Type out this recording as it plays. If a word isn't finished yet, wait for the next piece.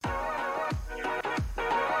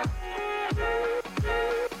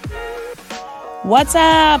What's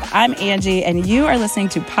up? I'm Angie, and you are listening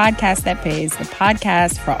to Podcast That Pays, the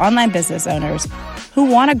podcast for online business owners who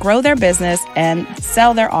want to grow their business and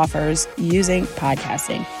sell their offers using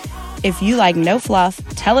podcasting. If you like no fluff,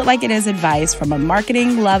 tell it like it is advice from a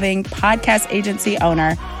marketing-loving podcast agency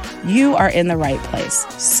owner, you are in the right place.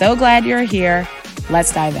 So glad you're here.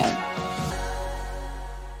 Let's dive in.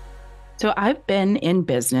 So I've been in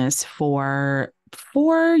business for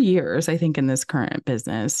 4 years, I think, in this current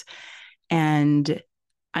business. And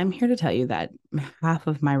I'm here to tell you that half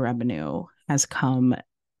of my revenue has come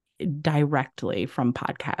directly from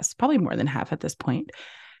podcasts. Probably more than half at this point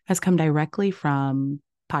has come directly from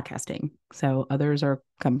podcasting. So others are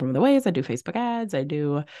come from the ways I do Facebook ads. I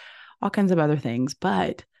do all kinds of other things,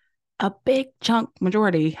 but a big chunk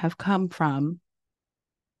majority have come from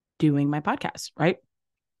doing my podcast, right?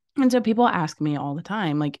 And so people ask me all the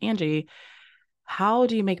time, like, Angie, how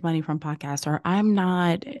do you make money from podcasts? Or I'm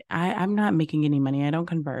not making any money. I don't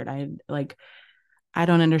convert. I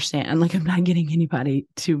don't understand. Like, I'm not getting anybody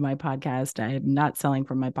to my podcast. I'm not selling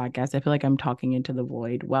from my podcast. I feel like I'm talking into the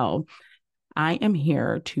void. Well, I am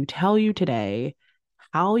here to tell you today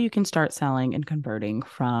how you can start selling and converting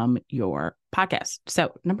from your podcast.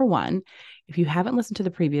 So, number one, if you haven't listened to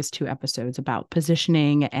the previous 2 episodes about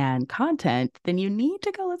positioning and content, then you need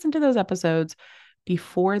to go listen to those episodes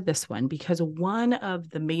before this one, because one of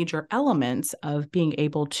the major elements of being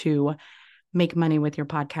able to make money with your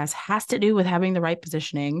podcast has to do with having the right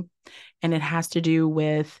positioning, and it has to do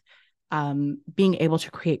with being able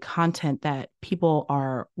to create content that people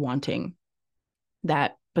are wanting,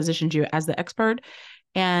 that positions you as the expert,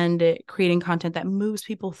 and creating content that moves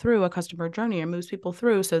people through a customer journey or moves people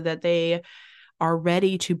through so that they are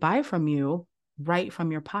ready to buy from you right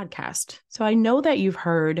from your podcast. So I know that you've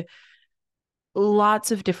heard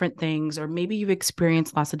lots of different things, or maybe you've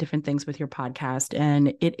experienced lots of different things with your podcast,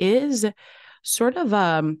 and it is sort of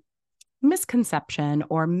a misconception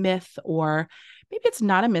or myth, or maybe it's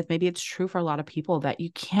not a myth, maybe it's true for a lot of people, that you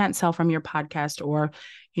can't sell from your podcast. Or,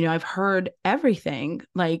 I've heard everything,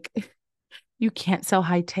 like, you can't sell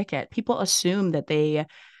high ticket. People assume that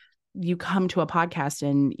you come to a podcast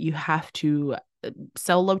and you have to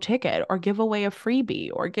sell low ticket or give away a freebie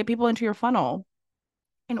or get people into your funnel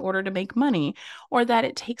in order to make money, or that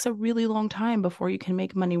it takes a really long time before you can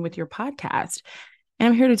make money with your podcast. And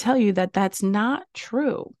I'm here to tell you that that's not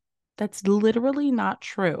true. That's literally not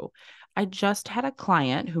true. I just had a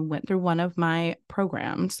client who went through one of my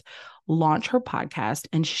programs, launch her podcast,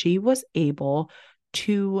 and she was able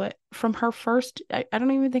to, from her first, I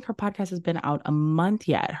don't even think her podcast has been out a month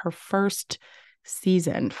yet. Her first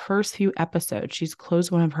season, first few episodes, she's closed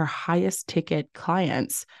one of her highest ticket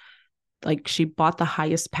clients. Like, she bought the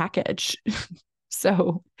highest package.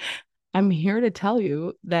 So I'm here to tell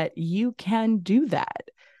you that you can do that.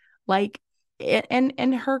 Like,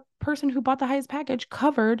 and her person who bought the highest package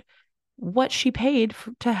covered what she paid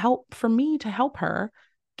for me to help her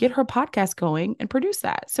get her podcast going and produce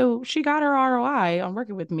that. So she got her ROI on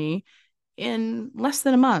working with me in less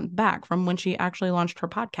than a month back from when she actually launched her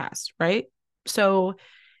podcast, right? So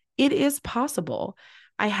it is possible.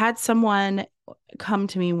 I had someone come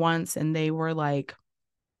to me once and they were like,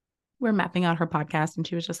 we're mapping out her podcast, and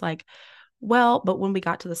she was just like, well, but when we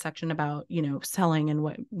got to the section about, selling and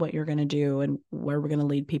what you're going to do and where we're going to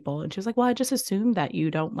lead people, and she was like, well, I just assumed that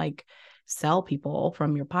you don't like sell people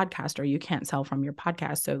from your podcast, or you can't sell from your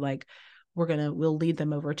podcast. So like, we'll lead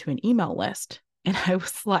them over to an email list. And I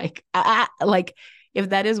was like,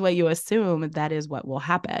 if that is what you assume, that is what will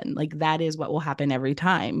happen. Like, that is what will happen every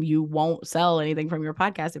time. You won't sell anything from your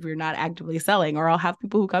podcast if you're not actively selling. Or I'll have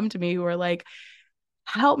people who come to me who are like,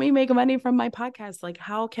 help me make money from my podcast. Like,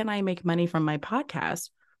 how can I make money from my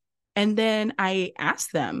podcast? And then I ask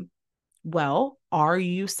them, well, are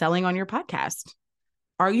you selling on your podcast?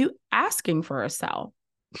 Are you asking for a sell?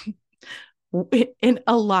 And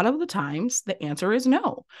a lot of the times the answer is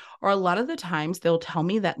no. Or a lot of the times they'll tell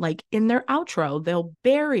me that, like, in their outro, they'll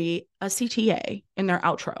bury a CTA in their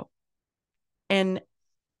outro. And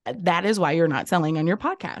that is why you're not selling on your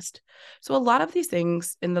podcast. So a lot of these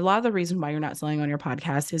things, and a lot of the reason why you're not selling on your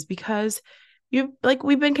podcast is because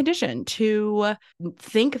we've been conditioned to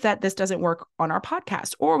think that this doesn't work on our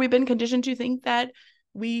podcast, or we've been conditioned to think that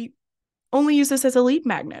we only use this as a lead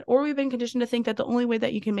magnet, or we've been conditioned to think that the only way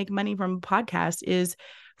that you can make money from a podcast is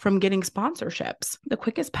from getting sponsorships. The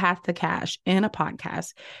quickest path to cash in a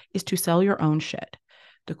podcast is to sell your own shit.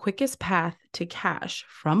 The quickest path to cash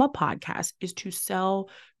from a podcast is to sell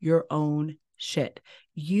your own shit.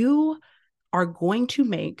 You are going to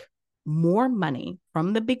make more money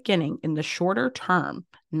from the beginning in the shorter term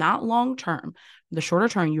not long term. The shorter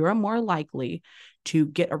term, you are more likely to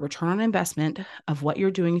get a return on investment of what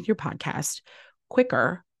you're doing with your podcast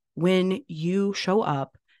quicker when you show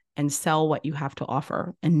up and sell what you have to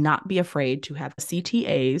offer and not be afraid to have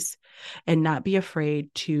CTAs and not be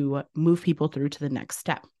afraid to move people through to the next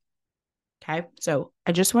step. Okay. So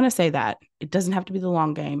I just want to say that it doesn't have to be the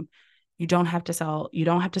long game. You don't have to sell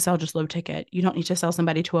just low ticket. You don't need to sell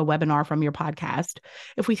somebody to a webinar from your podcast.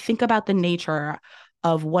 If we think about the nature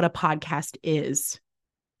of what a podcast is,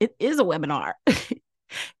 it is a webinar.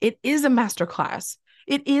 It is a masterclass.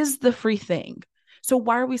 It is the free thing. So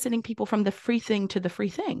why are we sending people from the free thing to the free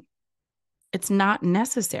thing? It's not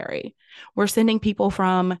necessary. We're sending people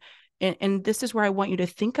from, and this is where I want you to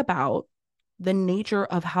think about the nature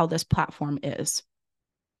of how this platform is,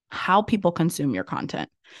 how people consume your content.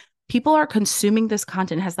 People are consuming this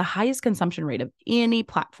content, has the highest consumption rate of any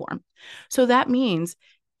platform. So that means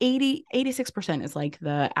 86% is like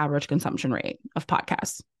the average consumption rate of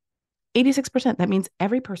podcasts. 86%. That means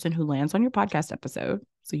every person who lands on your podcast episode,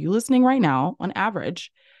 so you listening right now, on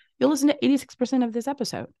average, you'll listen to 86% of this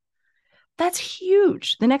episode. That's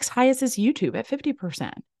huge. The next highest is YouTube at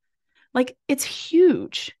 50%. Like, it's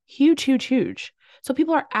huge, huge, huge, huge. So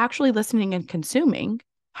people are actually listening and consuming.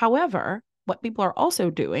 However, what people are also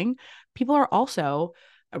doing, people are also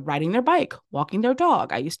riding their bike, walking their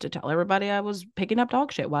dog. I used to tell everybody I was picking up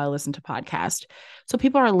dog shit while I listened to podcasts. So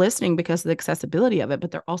people are listening because of the accessibility of it,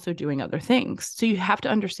 but they're also doing other things. So you have to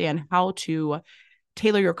understand how to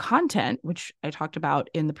tailor your content, which I talked about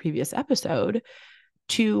in the previous episode,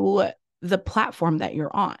 to the platform that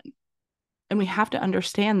you're on. And we have to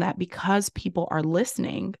understand that because people are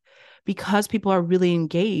listening, because people are really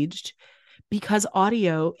engaged, because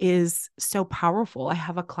audio is so powerful. I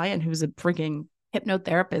have a client who's a freaking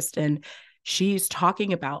hypnotherapist, and she's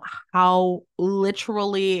talking about how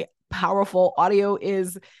literally powerful audio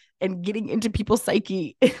is and getting into people's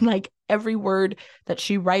psyche. And like every word that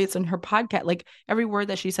she writes in her podcast, like every word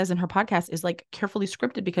that she says in her podcast is like carefully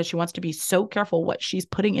scripted because she wants to be so careful what she's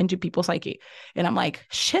putting into people's psyche. And I'm like,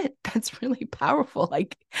 shit, that's really powerful.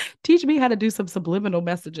 Like, teach me how to do some subliminal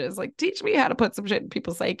messages. Like, teach me how to put some shit in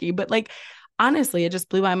people's psyche. But like, honestly, it just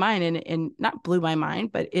blew my mind, and not blew my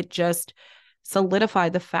mind, but it just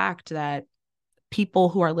solidified the fact that people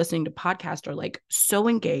who are listening to podcasts are like so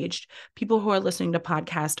engaged. People who are listening to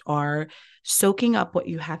podcasts are soaking up what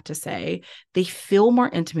you have to say. They feel more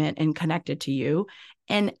intimate and connected to you.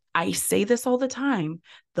 And I say this all the time,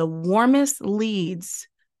 the warmest leads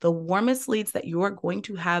that you are going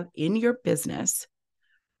to have in your business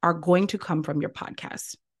are going to come from your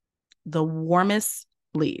podcast. The warmest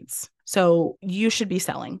leads. So you should be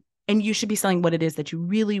selling, and you should be selling what it is that you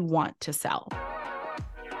really want to sell.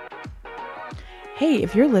 Hey,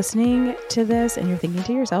 if you're listening to this and you're thinking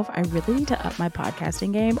to yourself, I really need to up my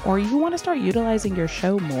podcasting game, or you want to start utilizing your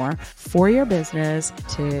show more for your business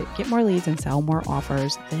to get more leads and sell more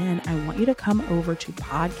offers, then I want you to come over to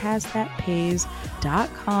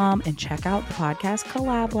podcastthatpays.com and check out the Podcast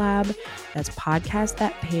Collab Lab. That's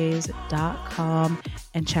podcastthatpays.com,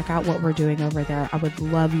 and check out what we're doing over there. I would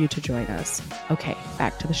love you to join us. Okay,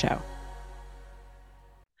 back to the show.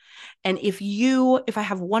 And if I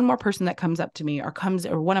have one more person that comes up to me or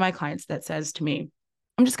one of my clients that says to me,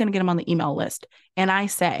 I'm just going to get them on the email list. And I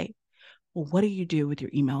say, well, what do you do with your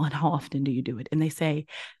email and how often do you do it? And they say,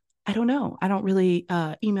 I don't know. I don't really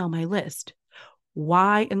email my list.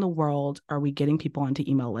 Why in the world are we getting people onto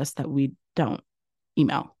email lists that we don't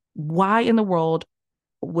email? Why in the world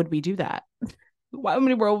would we do that? Why in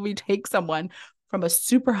the world would we take someone from a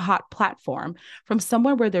super hot platform, from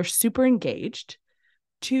somewhere where they're super engaged,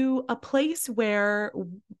 to a place where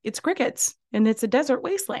it's crickets and it's a desert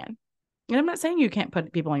wasteland? And I'm not saying you can't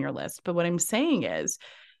put people on your list, but what I'm saying is,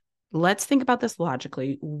 let's think about this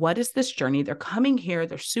logically. What is this journey? They're coming here.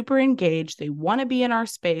 They're super engaged. They want to be in our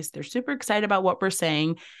space. They're super excited about what we're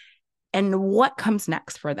saying. And what comes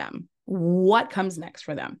next for them? What comes next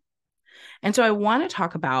for them? And so I want to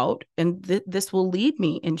talk about, and this will lead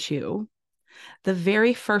me into the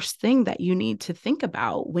very first thing that you need to think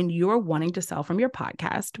about when you're wanting to sell from your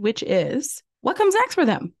podcast, which is, what comes next for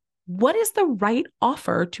them? What is the right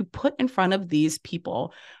offer to put in front of these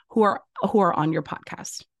people who are on your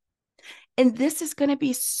podcast? And this is going to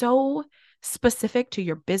be so specific to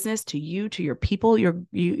your business, to you, to your people.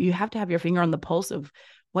 You have to have your finger on the pulse of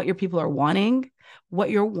what your people are wanting, what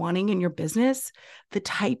you're wanting in your business, the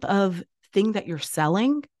type of thing that you're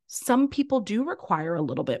selling. Some people do require a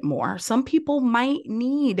little bit more. Some people might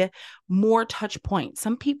need more touch points.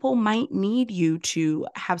 Some people might need you to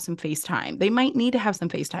have some FaceTime. They might need to have some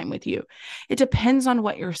FaceTime with you. It depends on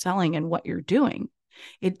what you're selling and what you're doing.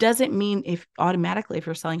 It doesn't mean if automatically, if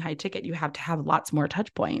you're selling high ticket, you have to have lots more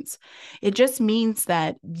touch points. It just means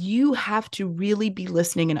that you have to really be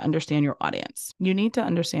listening and understand your audience. You need to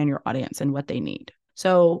understand your audience and what they need.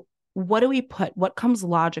 So what do we put? What comes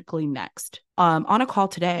logically next? On a call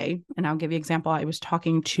today, and I'll give you an example. I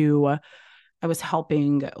was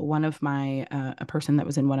helping one of my, a person that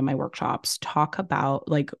was in one of my workshops talk about,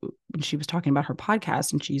 like, she was talking about her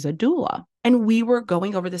podcast, and she's a doula. And we were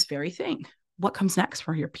going over this very thing. What comes next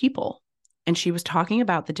for your people? And she was talking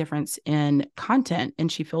about the difference in content.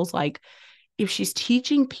 And she feels like if she's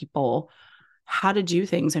teaching people how to do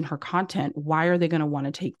things in her content, why are they going to want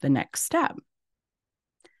to take the next step?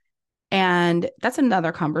 And that's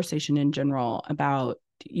another conversation in general about,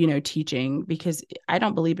 teaching, because I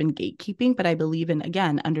don't believe in gatekeeping, but I believe in,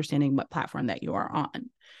 again, understanding what platform that you are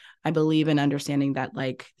on. I believe in understanding that,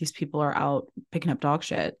 like, these people are out picking up dog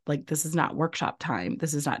shit. Like, this is not workshop time.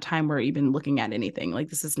 This is not time we're even looking at anything. Like,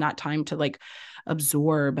 this is not time to, like,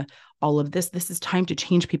 absorb all of this. This is time to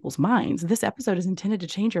change people's minds. This episode is intended to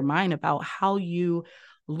change your mind about how you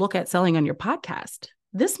look at selling on your podcast.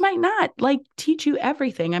 This might not, like, teach you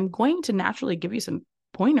everything. I'm going to naturally give you some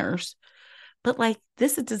pointers, but, like,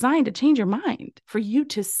 this is designed to change your mind for you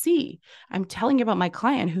to see. I'm telling you about my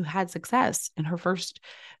client who had success in her first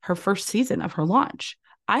season of her launch.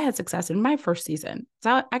 I had success in my first season.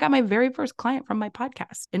 So I got my very first client from my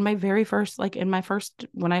podcast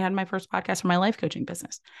when I had my first podcast for my life coaching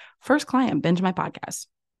business. First client binged my podcast.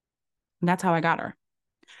 And that's how I got her.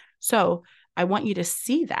 So I want you to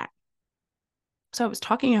see that. So I was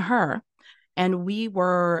talking to her, and we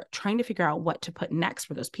were trying to figure out what to put next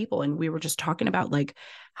for those people. And we were just talking about, like,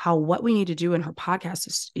 how what we need to do in her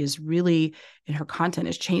podcast is really, in her content,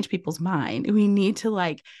 is change people's mind. We need to,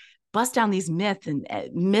 like, bust down these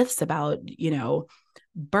myths about,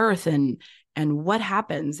 birth and what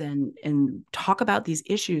happens, and talk about these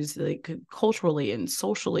issues, like, culturally and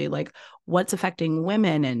socially, like, what's affecting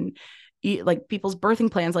women, and like people's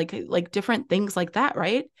birthing plans, like different things like that.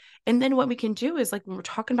 Right. And then what we can do is, like, when we're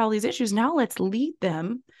talking about all these issues, now let's lead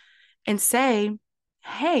them and say,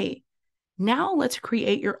 hey, now let's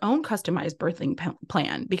create your own customized birthing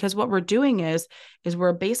plan. Because what we're doing is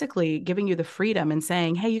we're basically giving you the freedom and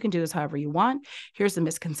saying, hey, you can do this however you want. Here's the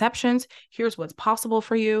misconceptions. Here's what's possible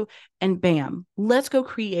for you. And bam, let's go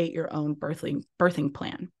create your own birthing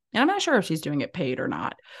plan. And I'm not sure if she's doing it paid or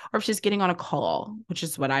not, or if she's getting on a call, which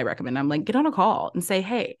is what I recommend. I'm like, get on a call and say,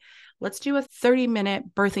 hey, let's do a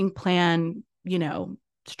 30-minute birthing plan,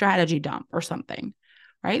 strategy dump or something.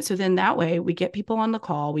 Right. So then that way we get people on the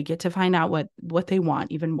call, we get to find out what they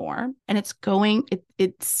want even more. And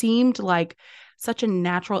it seemed like such a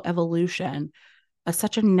natural evolution,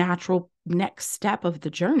 such a natural next step of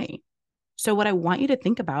the journey. So what I want you to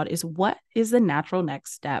think about is, what is the natural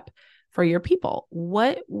next step for your people?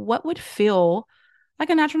 What would feel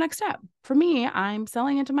like a natural next step? For me, I'm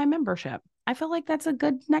selling into my membership. I feel like that's a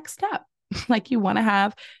good next step. Like,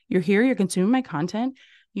 you're here, you're consuming my content.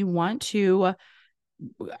 You want to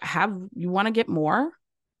get more.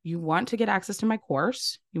 You want to get access to my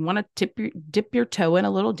course. You want to dip your toe in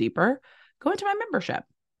a little deeper. Go into my membership.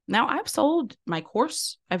 Now, I've sold my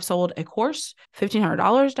course. I've sold a course,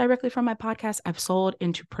 $1,500 directly from my podcast. I've sold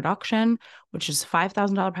into production, which is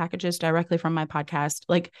 $5,000 packages directly from my podcast.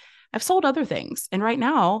 Like, I've sold other things. And right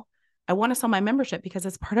now, I want to sell my membership because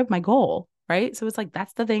it's part of my goal, right? So it's like,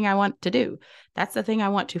 that's the thing I want to do. That's the thing I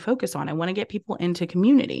want to focus on. I want to get people into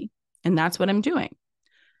community. And that's what I'm doing.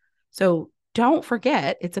 So don't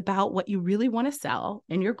forget, it's about what you really want to sell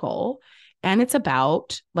in your goal. And it's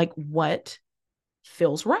about, like, what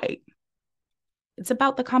feels right. It's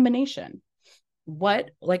about the combination.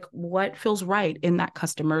 What feels right in that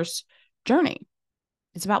customer's journey.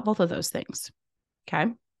 It's about both of those things.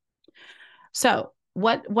 Okay. So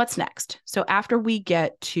what's next? So after we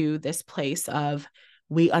get to this place of,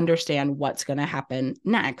 we understand what's going to happen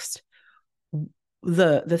next,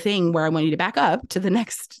 the thing where I want you to back up to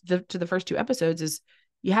the first two episodes is,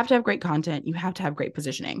 you have to have great content. You have to have great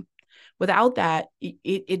positioning. Without that,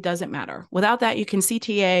 it doesn't matter. Without that, you can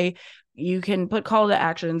CTA, you can put call to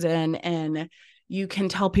actions in, and you can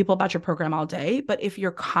tell people about your program all day. But if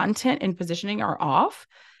your content and positioning are off,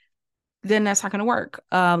 then that's not going to work.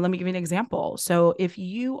 Let me give you an example. So if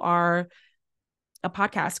you are a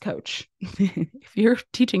podcast coach, if you're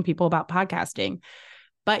teaching people about podcasting,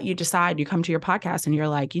 but you decide, you come to your podcast and you're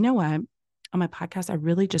like, you know what, on my podcast, I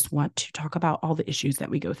really just want to talk about all the issues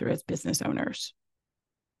that we go through as business owners.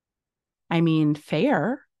 I mean,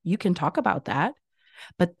 fair, you can talk about that.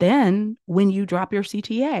 But then when you drop your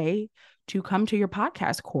CTA to come to your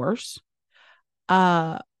podcast course,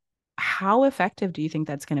 how how effective do you think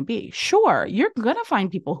that's going to be? Sure, you're going to find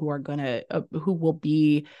people who are going to,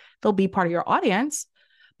 they'll be part of your audience,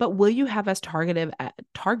 but will you have us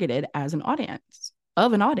targeted as an audience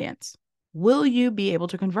of an audience? Will you be able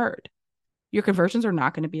to convert? Your conversions are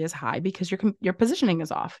not going to be as high because your positioning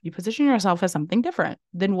is off. You position yourself as something different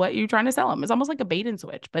than what you're trying to sell them. It's almost like a bait and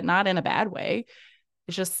switch, but not in a bad way.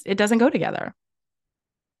 It's just, it doesn't go together.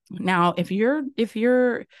 Now, if you're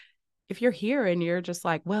here and you're just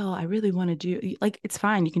like, well, I really want to do, like, it's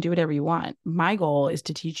fine. You can do whatever you want. My goal is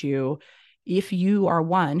to teach you, if you are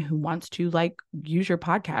one who wants to like use your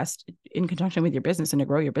podcast in conjunction with your business and to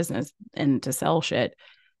grow your business and to sell shit,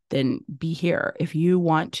 then be here. If you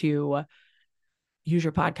want to use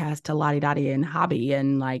your podcast to lottie-dottie and hobby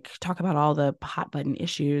and like talk about all the hot button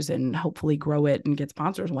issues and hopefully grow it and get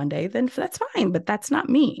sponsors one day, then that's fine. But that's not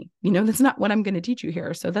me. That's not what I'm going to teach you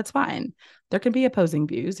here. So that's fine. There can be opposing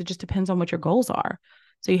views. It just depends on what your goals are.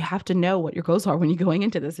 So you have to know what your goals are when you're going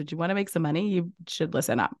into this. If you want to make some money, you should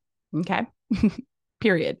listen up. Okay.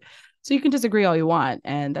 Period. So you can disagree all you want,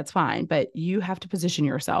 and that's fine, but you have to position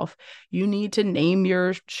yourself. You need to name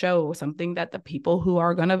your show something that the people who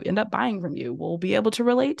are going to end up buying from you will be able to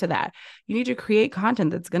relate to that. You need to create content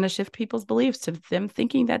that's going to shift people's beliefs to them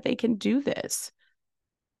thinking that they can do this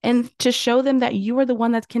and to show them that you are the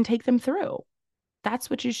one that can take them through. That's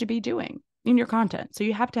what you should be doing in your content. So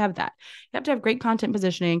you have to have that. You have to have great content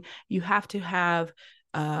positioning. You have to have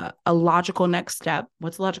a logical next step.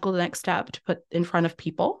 What's the logical next step to put in front of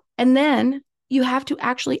people? And then you have to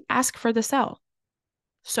actually ask for the sell.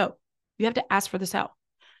 So you have to ask for the sell.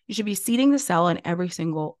 You should be seeding the sell in every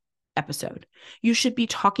single episode. You should be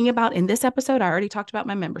talking about, in this episode, I already talked about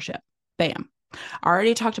my membership. Bam. I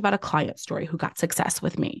already talked about a client story who got success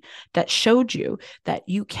with me that showed you that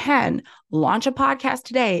you can launch a podcast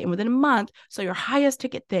today and within a month, so your highest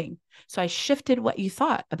ticket thing. So I shifted what you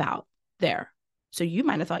thought about there. So you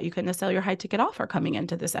might have thought you couldn't sell your high ticket offer coming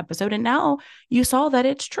into this episode. And now you saw that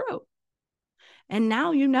it's true. And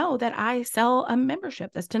now you know that I sell a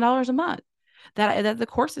membership that's $10 a month, that the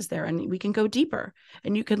course is there and we can go deeper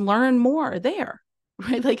and you can learn more there,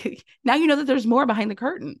 right? Like now you know that there's more behind the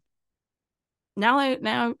curtain. Now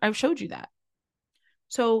I've showed you that.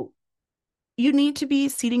 So you need to be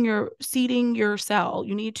seeding your sell.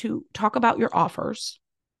 You need to talk about your offers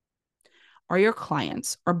or your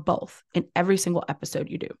clients or both in every single episode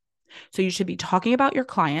you do. So you should be talking about your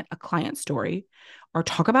client, a client story, or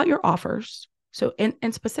talk about your offers. So,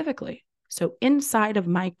 and specifically, so inside of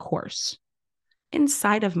my course,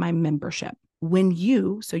 inside of my membership,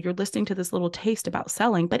 so you're listening to this little taste about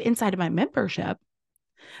selling, but inside of my membership,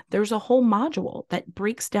 there's a whole module that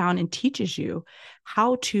breaks down and teaches you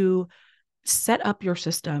how to set up your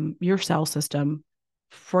system, your sell system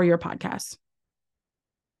for your podcast.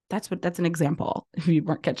 That's an example. If you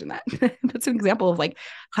weren't catching that, that's an example of like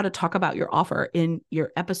how to talk about your offer in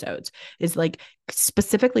your episodes, is like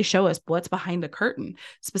specifically show us what's behind the curtain,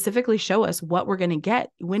 specifically show us what we're going to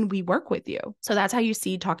get when we work with you. So that's how you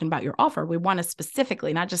see talking about your offer. We want to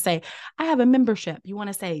specifically not just say, I have a membership. You want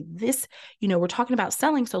to say this, we're talking about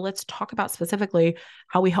selling. So let's talk about specifically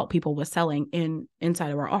how we help people with selling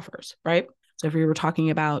inside of our offers, right? So if we were talking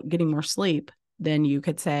about getting more sleep, then you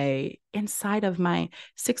could say, inside of my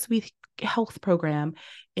 6-week health program,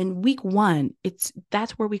 in week 1,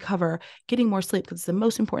 that's where we cover getting more sleep, because it's the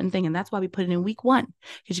most important thing. And that's why we put it in week 1,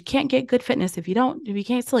 because you can't get good fitness if you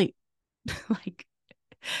can't sleep.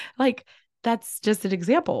 like that's just an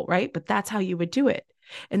example, right? But that's how you would do it.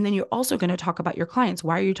 And then you're also going to talk about your clients.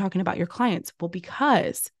 Why are you talking about your clients? Well,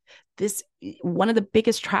 because one of the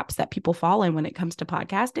biggest traps that people fall in when it comes to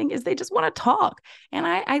podcasting is they just want to talk. And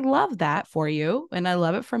I love that for you. And I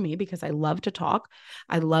love it for me because I love to talk.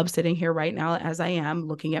 I love sitting here right now as I am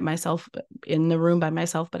looking at myself in the room by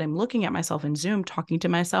myself, but I'm looking at myself in Zoom, talking to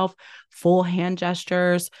myself, full hand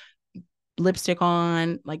gestures, lipstick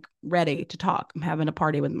on, like ready to talk. I'm having a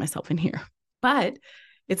party with myself in here. But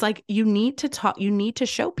it's like, you need to talk. You need to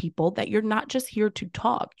show people that you're not just here to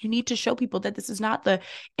talk. You need to show people that this is not the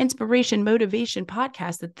inspiration, motivation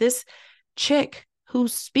podcast, that this chick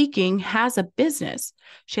who's speaking has a business.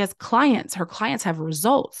 She has clients. Her clients have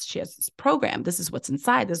results. She has this program. This is what's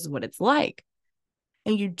inside. This is what it's like.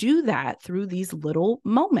 And you do that through these little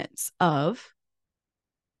moments of,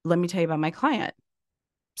 let me tell you about my client.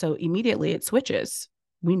 So immediately it switches.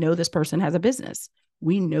 We know this person has a business.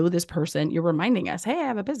 We know this person. You're reminding us, hey, I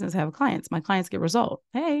have a business. I have clients. My clients get results.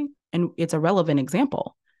 Hey, and it's a relevant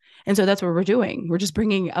example. And so that's what we're doing. We're just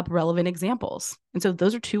bringing up relevant examples. And so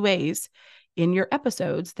those are 2 ways in your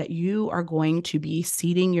episodes that you are going to be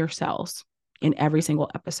seeding yourselves in every single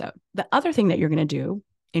episode. The other thing that you're going to do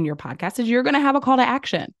in your podcast is you're going to have a call to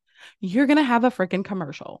action. You're going to have a freaking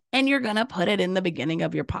commercial and you're going to put it in the beginning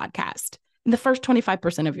of your podcast, in the first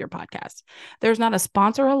 25% of your podcast. There's not a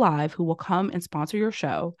sponsor alive who will come and sponsor your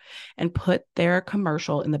show and put their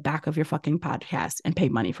commercial in the back of your fucking podcast and pay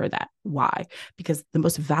money for that. Why? Because the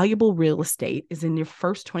most valuable real estate is in your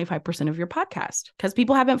first 25% of your podcast, because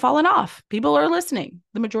people haven't fallen off. People are listening.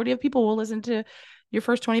 The majority of people will listen to your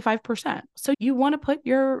first 25%. So you want to put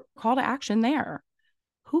your call to action there.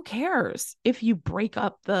 Who cares if you break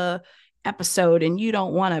up the episode and you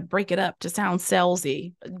don't want to break it up to sound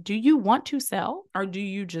salesy? Do you want to sell, or do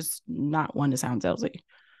you just not want to sound salesy?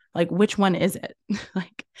 Like, which one is it?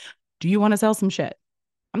 Like, do you want to sell some shit?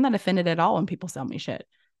 I'm not offended at all when people sell me shit.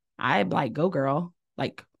 I'm like, go girl,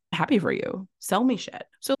 like, happy for you. Sell me shit.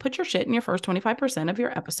 So put your shit in your first 25% of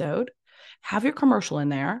your episode, have your commercial in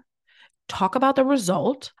there. Talk about the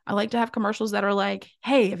result. I like to have commercials that are like,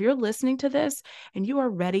 hey, if you're listening to this and you are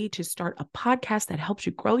ready to start a podcast that helps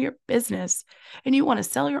you grow your business and you want to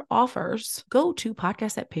sell your offers, go to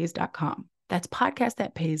podcastthatpays.com. That's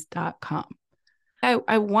podcastthatpays.com.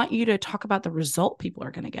 I want you to talk about the result people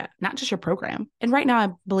are going to get, not just your program. And right now, I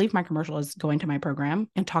believe my commercial is going to my program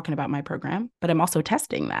and talking about my program, but I'm also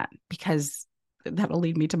testing that, because that'll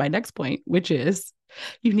lead me to my next point, which is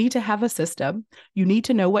you need to have a system. You need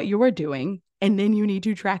to know what you are doing, and then you need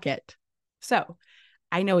to track it. So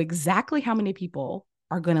I know exactly how many people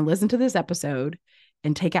are going to listen to this episode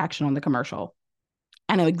and take action on the commercial.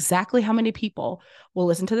 I know exactly how many people will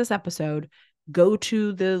listen to this episode, go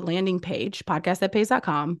to the landing page,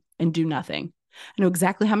 podcastthatpays.com, and do nothing. I know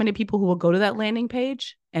exactly how many people who will go to that landing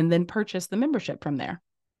page and then purchase the membership from there.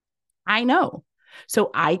 I know.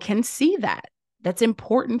 So I can see that. That's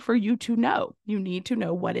important for you to know. You need to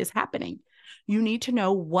know what is happening. You need to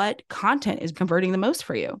know what content is converting the most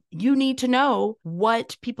for you. You need to know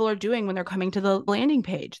what people are doing when they're coming to the landing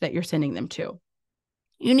page that you're sending them to.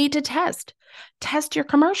 You need to test your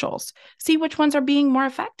commercials, see which ones are being more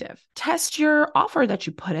effective. Test your offer that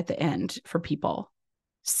you put at the end for people.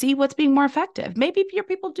 See what's being more effective. Maybe your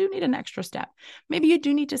people do need an extra step. Maybe you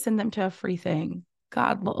do need to send them to a free thing.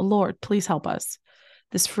 God, Lord, please help us.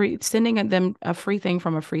 This sending them a free thing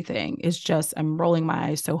from a free thing is just, I'm rolling my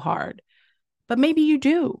eyes so hard. But maybe you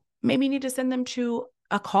do. Maybe you need to send them to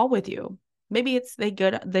a call with you. Maybe it's they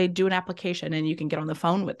do an application and you can get on the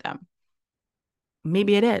phone with them.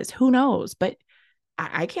 Maybe it is. Who knows? But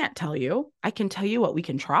I can't tell you. I can tell you what we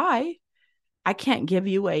can try. I can't give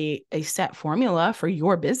you a set formula for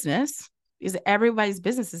your business, because everybody's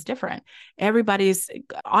business is different. Everybody's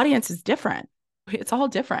audience is different. It's all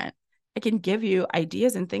different. I can give you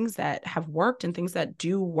ideas and things that have worked and things that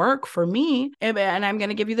do work for me. And I'm going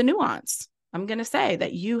to give you the nuance. I'm going to say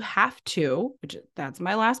that you have to, which that's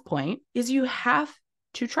my last point, is you have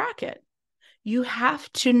to track it. You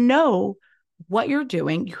have to know what you're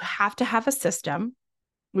doing. You have to have a system.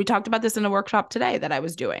 We talked about this in a workshop today that I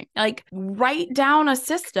was doing. Like, write down a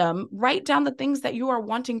system, write down the things that you are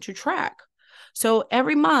wanting to track. So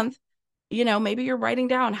every month, maybe you're writing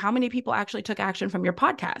down how many people actually took action from your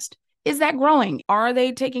podcast. Is that growing? Are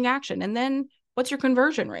they taking action? And then what's your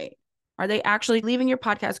conversion rate? Are they actually leaving your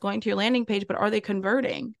podcast, going to your landing page, but are they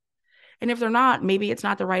converting? And if they're not, maybe it's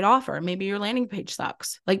not the right offer. Maybe your landing page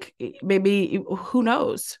sucks. Like, maybe, who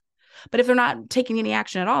knows? But if they're not taking any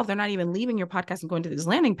action at all, if they're not even leaving your podcast and going to this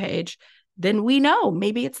landing page, then we know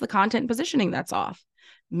maybe it's the content positioning that's off.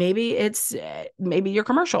 Maybe your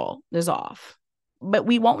commercial is off, but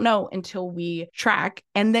we won't know until we track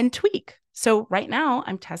and then tweak. So right now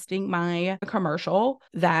I'm testing my commercial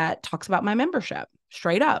that talks about my membership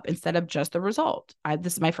straight up instead of just the result.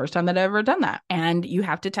 This is my first time that I've ever done that. And you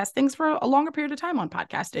have to test things for a longer period of time on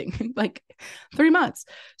podcasting, like 3 months.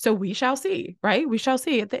 So we shall see, right? We shall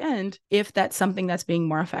see at the end if that's something that's being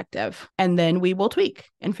more effective. And then we will tweak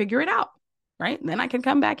and figure it out. Right? And then I can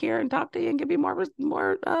come back here and talk to you and give you more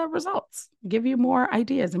results, give you more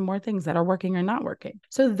ideas and more things that are working or not working.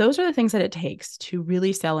 So those are the things that it takes to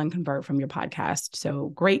really sell and convert from your podcast. So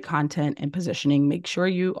great content and positioning. Make sure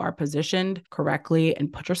you are positioned correctly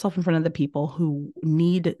and put yourself in front of the people who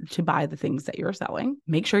need to buy the things that you're selling.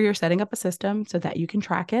 Make sure you're setting up a system so that you can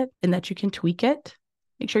track it and that you can tweak it.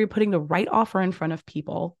 Make sure you're putting the right offer in front of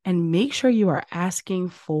people, and make sure you are asking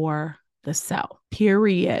for the sell,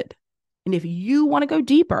 period. And if you want to go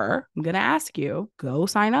deeper, I'm going to ask you, go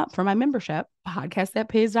sign up for my membership,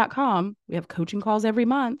 podcastthatpays.com. We have coaching calls every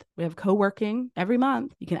month. We have co-working every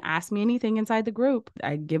month. You can ask me anything inside the group.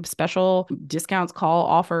 I give special discounts, call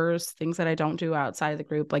offers, things that I don't do outside of the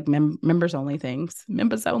group, like members only things.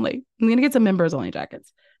 Members only. I'm going to get some members only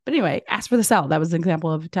jackets. But anyway, ask for the sell. That was an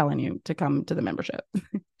example of telling you to come to the membership.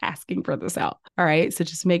 asking for this out. All right. So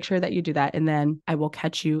just make sure that you do that. And then I will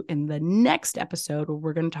catch you in the next episode where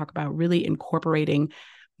we're going to talk about really incorporating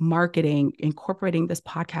marketing, incorporating this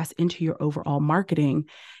podcast into your overall marketing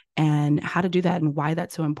and how to do that and why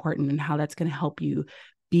that's so important and how that's going to help you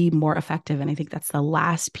be more effective. And I think that's the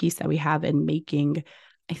last piece that we have in making,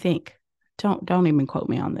 I think, don't even quote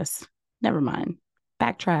me on this. Never mind.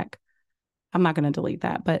 Backtrack. I'm not going to delete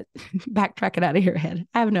that, but backtrack it out of your head.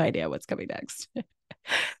 I have no idea what's coming next.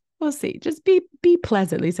 We'll see. Just be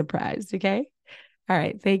pleasantly surprised. Okay. All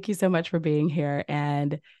right. Thank you so much for being here.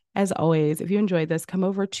 And as always, if you enjoyed this, come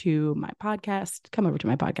over to my podcast, come over to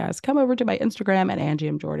my Instagram at Angie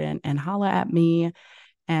M. Jordan and holla at me.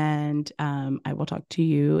 And I will talk to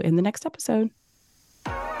you in the next episode.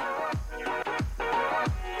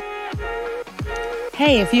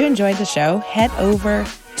 Hey, if you enjoyed the show, head over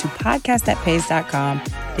to podcastthatpays.com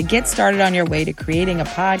to get started on your way to creating a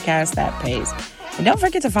podcast that pays. And don't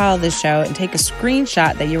forget to follow this show and take a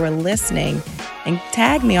screenshot that you were listening and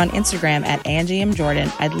tag me on Instagram at Angie M.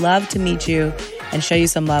 Jordan. I'd love to meet you and show you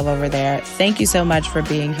some love over there. Thank you so much for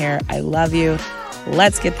being here. I love you.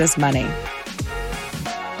 Let's get this money.